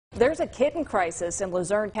There's a kitten crisis in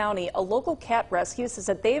Luzerne County. A local cat rescue says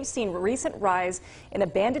that they have seen a recent rise in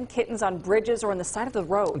abandoned kittens on bridges or on the side of the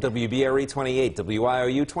road. WBRE 28,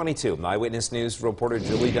 WYOU 22. Eyewitness News reporter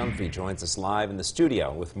Julie Dunphy joins us live in the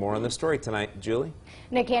studio with more on the story tonight. Julie?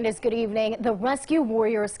 Nick, Candace, good evening. The Rescue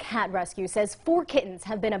Warriors Cat Rescue says 4 kittens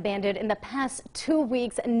have been abandoned in the past 2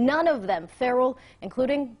 weeks, none of them feral,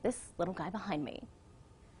 including this little guy behind me.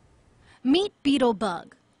 Meet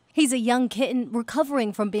Beetlebug. He's a young kitten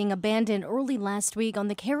recovering from being abandoned early last week on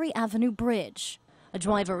the Cary Avenue Bridge. A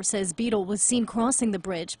driver says Beetle was seen crossing the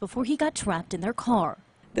bridge before he got trapped in their car.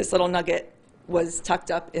 This little nugget was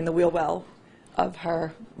tucked up in the wheel well of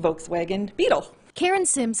her Volkswagen Beetle. Karen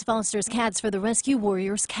Sims fosters cats for the Rescue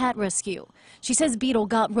Warriors Cat Rescue. She says Beetle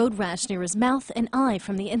got road rash near his mouth and eye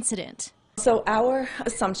from the incident. So our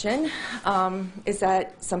assumption is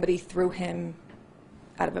that somebody threw him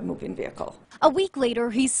out of a moving vehicle. A week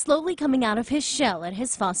later, he's slowly coming out of his shell at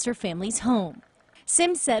his foster family's home.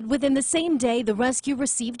 Sims said within the same day, the rescue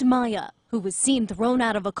received Maya, who was seen thrown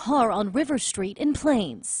out of a car on River Street in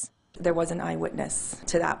Plains. There was an eyewitness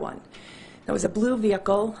to that one. There was a blue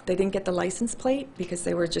vehicle. They didn't get the license plate because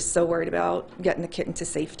they were just so worried about getting the kitten to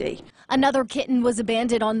safety. Another kitten was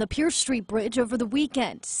abandoned on the Pierce Street Bridge over the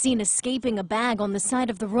weekend, seen escaping a bag on the side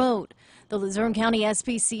of the road. The Luzerne County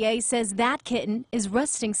SPCA says that kitten is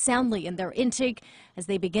resting soundly in their intake as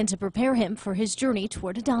they begin to prepare him for his journey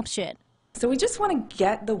toward adoption. So we just want to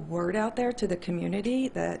get the word out there to the community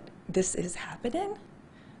that this is happening.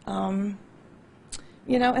 And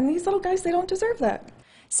these little guys, they don't deserve that.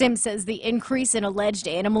 Sims says the increase in alleged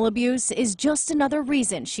animal abuse is just another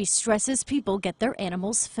reason she stresses people get their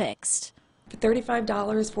animals fixed. For $35,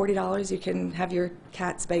 $40, you can have your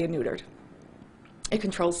cat spayed and neutered. It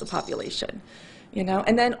controls the population,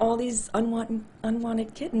 and then all these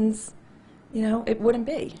unwanted kittens, it wouldn't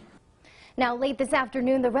be. Now, late this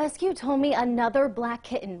afternoon, the rescue told me another black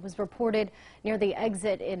kitten was reported near the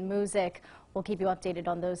exit in Music. We'll keep you updated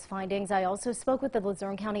on those findings. I also spoke with the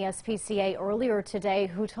Luzerne County SPCA earlier today,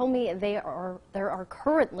 who told me there are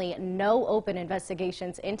currently no open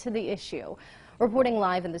investigations into the issue. Reporting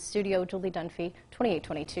live in the studio, Julie Dunphy,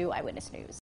 2822 Eyewitness News.